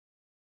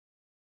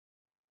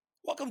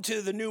Welcome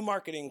to the New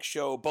Marketing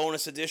Show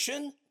bonus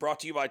edition, brought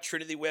to you by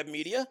Trinity Web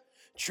Media,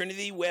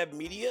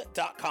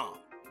 trinitywebmedia.com.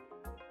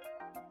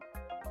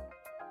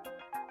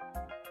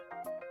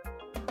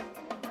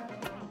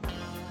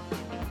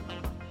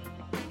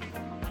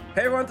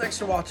 Hey everyone, thanks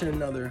for watching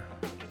another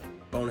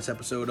bonus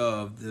episode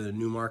of the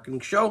New Marketing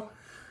Show.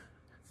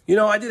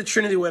 I did a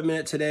Trinity Web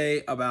Minute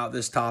today about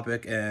this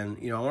topic, and,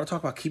 I want to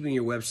talk about keeping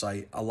your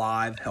website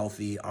alive,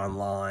 healthy,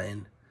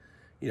 online,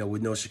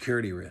 with no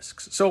security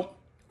risks. So,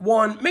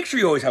 one, make sure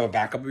you always have a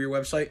backup of your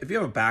website. If you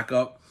have a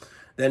backup,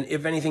 then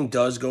if anything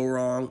does go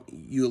wrong,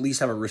 you at least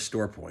have a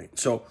restore point.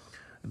 So,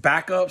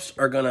 backups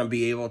are going to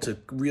be able to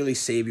really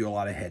save you a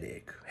lot of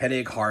headache,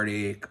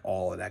 heartache,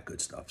 all of that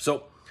good stuff.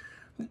 So,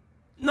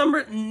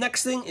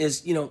 next thing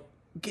is,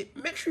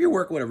 make sure you're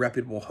working with a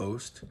reputable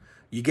host.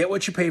 You get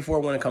what you pay for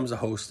when it comes to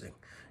hosting.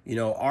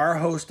 Our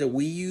host that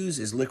we use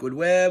is Liquid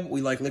Web. We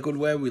like Liquid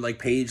Web. We like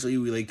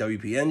Pagely. We like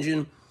WP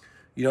Engine.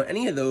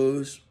 Any of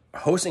those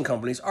hosting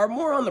companies are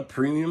more on the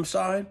premium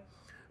side,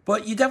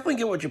 but you definitely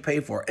get what you pay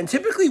for. And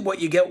typically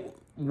what you get,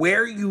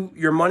 where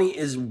your money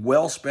is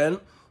well spent,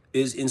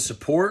 is in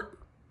support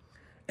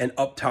and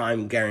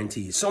uptime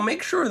guarantees. So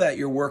make sure that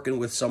you're working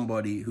with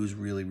somebody who's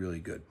really, really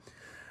good.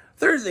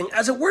 Third thing,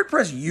 as a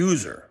WordPress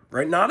user,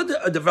 right? Not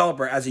a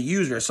developer, as a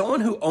user,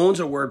 someone who owns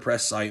a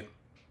WordPress site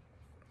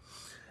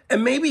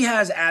and maybe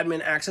has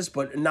admin access,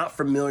 but not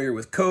familiar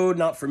with code,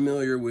 not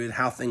familiar with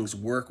how things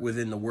work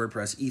within the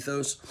WordPress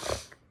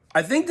ethos.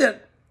 I think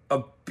that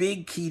a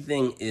big key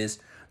thing is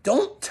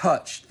don't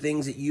touch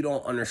things that you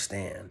don't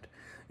understand.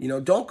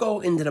 Don't go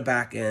into the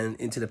back end,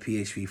 into the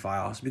PHP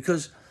files,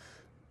 because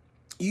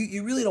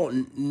you really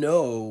don't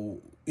know.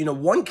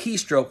 One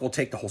keystroke will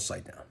take the whole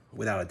site down,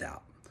 without a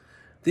doubt.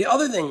 The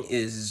other thing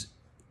is,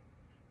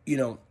 if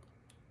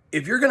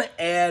you're going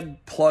to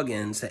add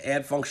plugins to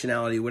add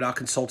functionality without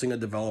consulting a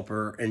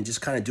developer and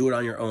just kind of do it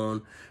on your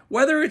own,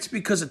 whether it's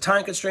because of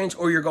time constraints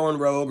or you're going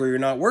rogue or you're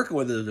not working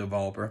with a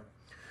developer,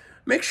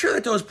 make sure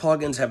that those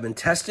plugins have been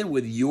tested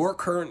with your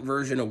current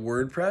version of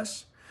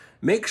WordPress.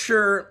 Make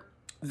sure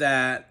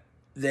that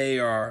they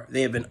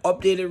have been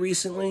updated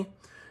recently.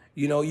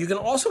 You can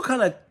also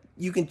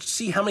you can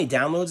see how many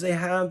downloads they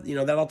have.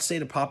 That'll say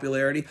the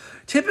popularity.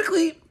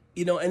 Typically,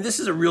 and this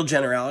is a real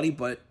generality,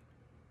 but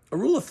a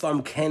rule of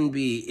thumb can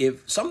be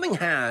if something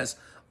has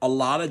a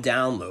lot of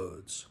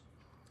downloads,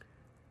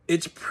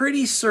 it's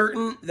pretty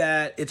certain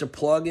that it's a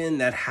plugin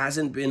that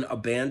hasn't been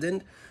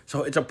abandoned.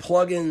 So it's a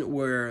plugin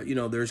where,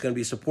 there's going to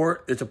be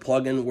support. It's a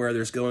plugin where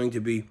there's going to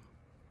be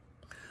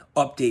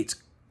updates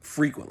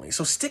frequently.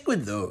 So stick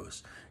with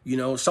those.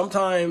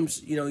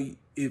 Sometimes,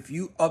 if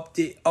you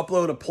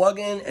upload a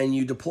plugin and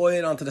you deploy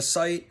it onto the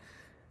site,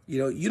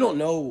 you don't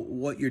know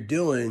what you're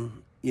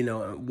doing,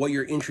 what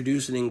you're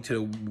introducing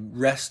to the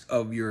rest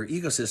of your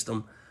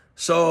ecosystem.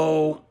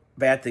 So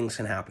bad things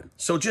can happen.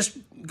 So just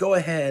go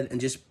ahead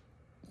and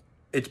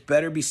it's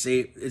better to be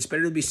safe. It's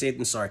better to be safe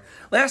than sorry.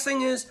 Last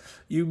thing is,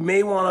 you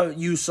may want to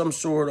use some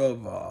sort of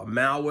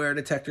malware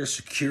detector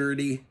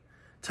security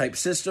type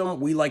system.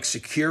 We like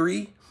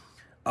Sucuri.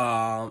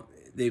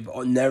 They've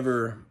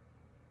never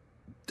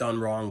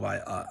done wrong by.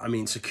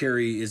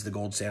 Sucuri is the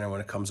gold standard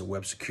when it comes to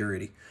web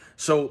security.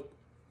 So,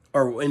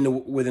 or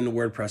within the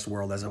WordPress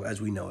world as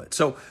we know it.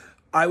 So,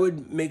 I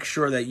would make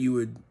sure that you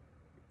would,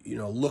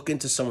 look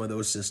into some of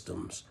those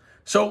systems.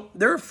 So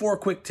there are 4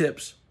 quick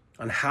tips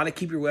on how to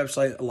keep your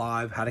website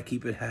alive, how to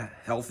keep it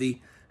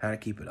healthy, how to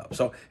keep it up.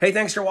 So, hey,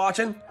 thanks for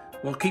watching.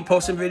 We'll keep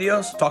posting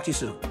videos. Talk to you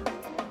soon.